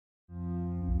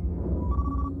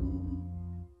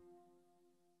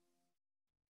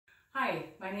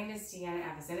my name is Deanna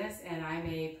Avazinis and I'm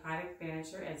a product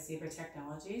manager at Zebra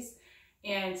Technologies.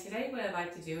 And today what I'd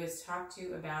like to do is talk to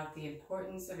you about the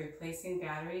importance of replacing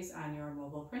batteries on your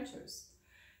mobile printers.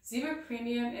 Zebra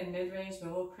premium and mid-range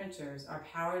mobile printers are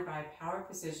powered by Power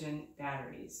Precision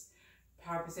batteries.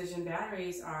 Power Precision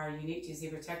batteries are unique to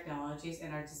Zebra Technologies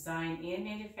and are designed and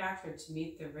manufactured to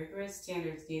meet the rigorous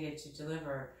standards needed to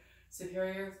deliver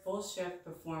superior full shift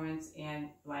performance and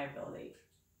reliability.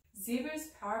 Zebra's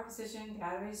Power Precision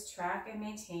batteries track and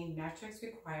maintain metrics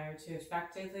required to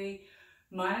effectively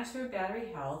monitor battery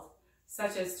health,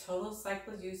 such as total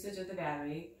cycle usage of the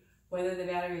battery, whether the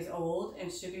battery is old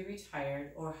and should be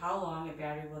retired, or how long a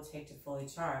battery will take to fully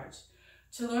charge.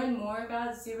 To learn more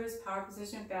about Zebra's Power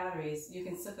Precision batteries, you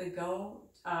can simply go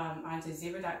onto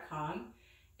zebra.com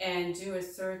and do a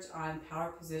search on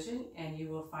Power Precision, and you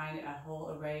will find a whole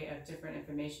array of different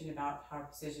information about Power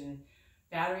Precision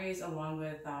batteries, along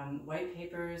with white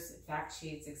papers, fact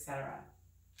sheets, etc.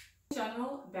 In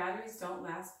general, batteries don't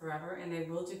last forever and they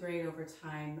will degrade over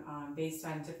time based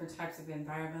on different types of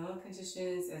environmental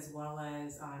conditions as well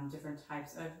as different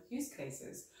types of use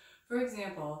cases. For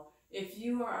example, if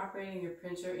you are operating your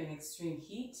printer in extreme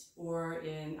heat or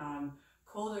in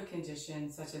colder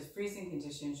conditions such as freezing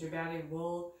conditions, your battery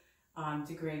will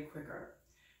degrade quicker.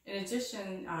 In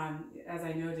addition, as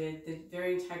I noted, the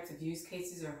varying types of use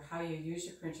cases or how you use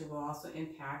your printer will also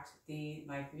impact the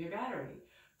life of your battery.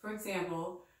 For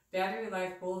example, battery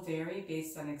life will vary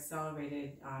based on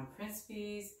accelerated print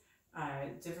speeds,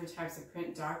 different types of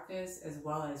print darkness, as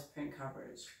well as print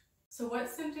coverage. So what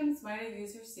symptoms might a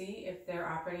user see if they're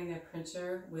operating their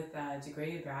printer with a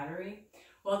degraded battery?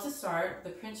 Well, to start, the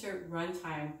printer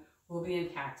runtime will be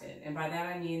impacted, and by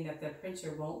that I mean that the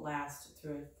printer won't last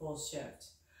through a full shift.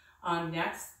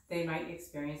 Next, they might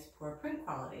experience poor print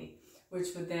quality, which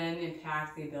would then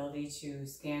impact the ability to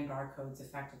scan barcodes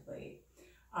effectively.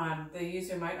 The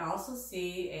user might also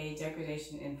see a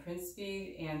degradation in print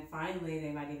speed, and finally,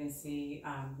 they might even see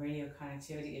radio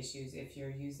connectivity issues if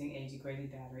you're using a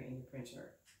degraded battery in your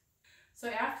printer. So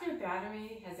after a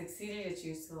battery has exceeded its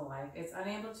useful life, it's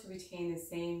unable to retain the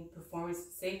same performance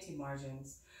and safety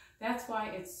margins. That's why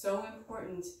it's so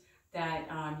important that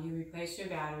you replace your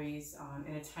batteries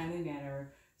in a timely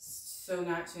manner so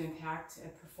not to impact the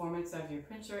performance of your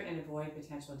printer and avoid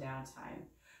potential downtime.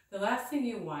 The last thing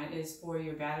you want is for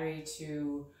your battery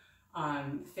to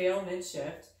fail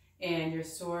mid-shift and your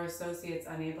store associates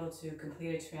unable to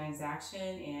complete a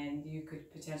transaction and you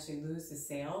could potentially lose the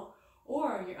sale,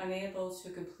 or you're unable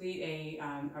to complete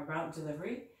a route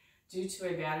delivery due to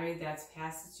a battery that's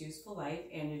past its useful life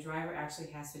and your driver actually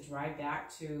has to drive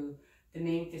back to the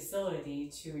main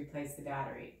facility to replace the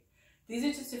battery. These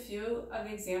are just a few of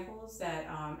the examples that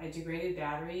a degraded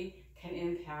battery can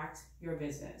impact your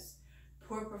business.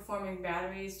 Poor performing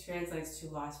batteries translates to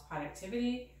lost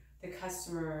productivity,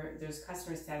 there's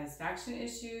customer satisfaction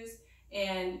issues,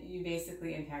 and you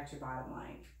basically impact your bottom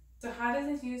line. So how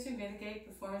does a user mitigate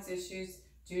performance issues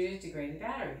due to degraded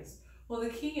batteries? Well, the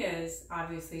key is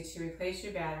obviously to replace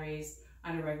your batteries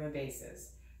on a regular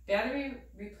basis. Battery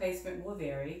replacement will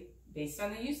vary based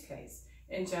on the use case.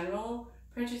 In general,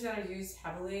 printers that are used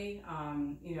heavily,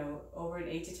 over an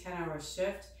 8 to 10 hour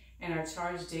shift and are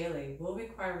charged daily will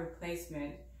require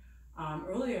replacement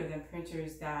earlier than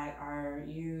printers that are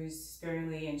used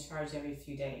sparingly and charged every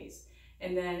few days.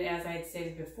 And then, as I had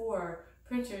stated before,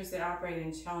 printers that operate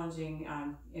in challenging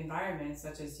environments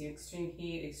such as the extreme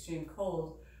heat, extreme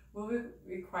cold, will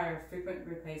require frequent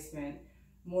replacement,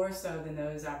 more so than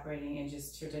those operating in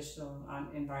just traditional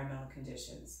environmental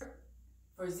conditions.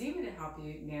 For Zebra to help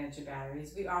you manage your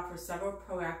batteries, we offer several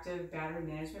proactive battery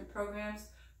management programs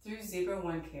through Zebra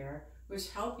One Care, which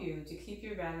help you to keep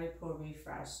your battery pool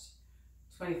refreshed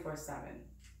 24/7.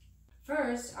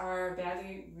 First, our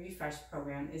battery refresh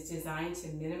program is designed to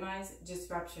minimize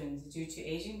disruptions due to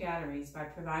aging batteries by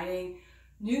providing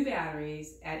new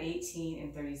batteries at 18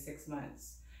 and 36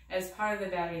 months. As part of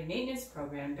the battery maintenance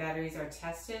program, batteries are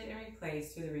tested and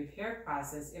replaced through the repair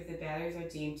process if the batteries are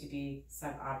deemed to be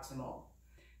suboptimal.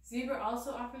 Zebra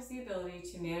also offers the ability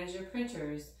to manage your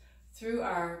printers through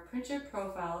our Printer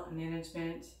Profile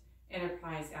Management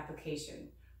Enterprise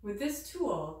application. With this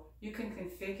tool, you can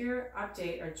configure,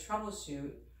 update, or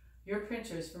troubleshoot your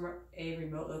printers from a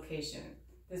remote location.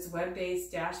 This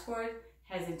web-based dashboard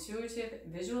has intuitive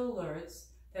visual alerts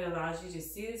that allows you to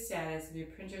see the status of your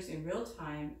printers in real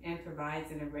time and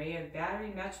provides an array of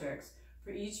battery metrics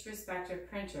for each respective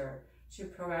printer to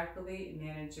proactively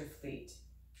manage your fleet.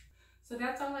 So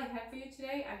that's all I had for you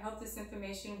today. I hope this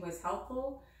information was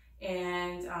helpful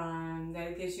and that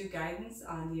it gives you guidance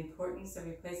on the importance of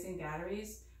replacing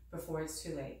batteries before it's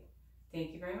too late.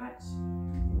 Thank you very much.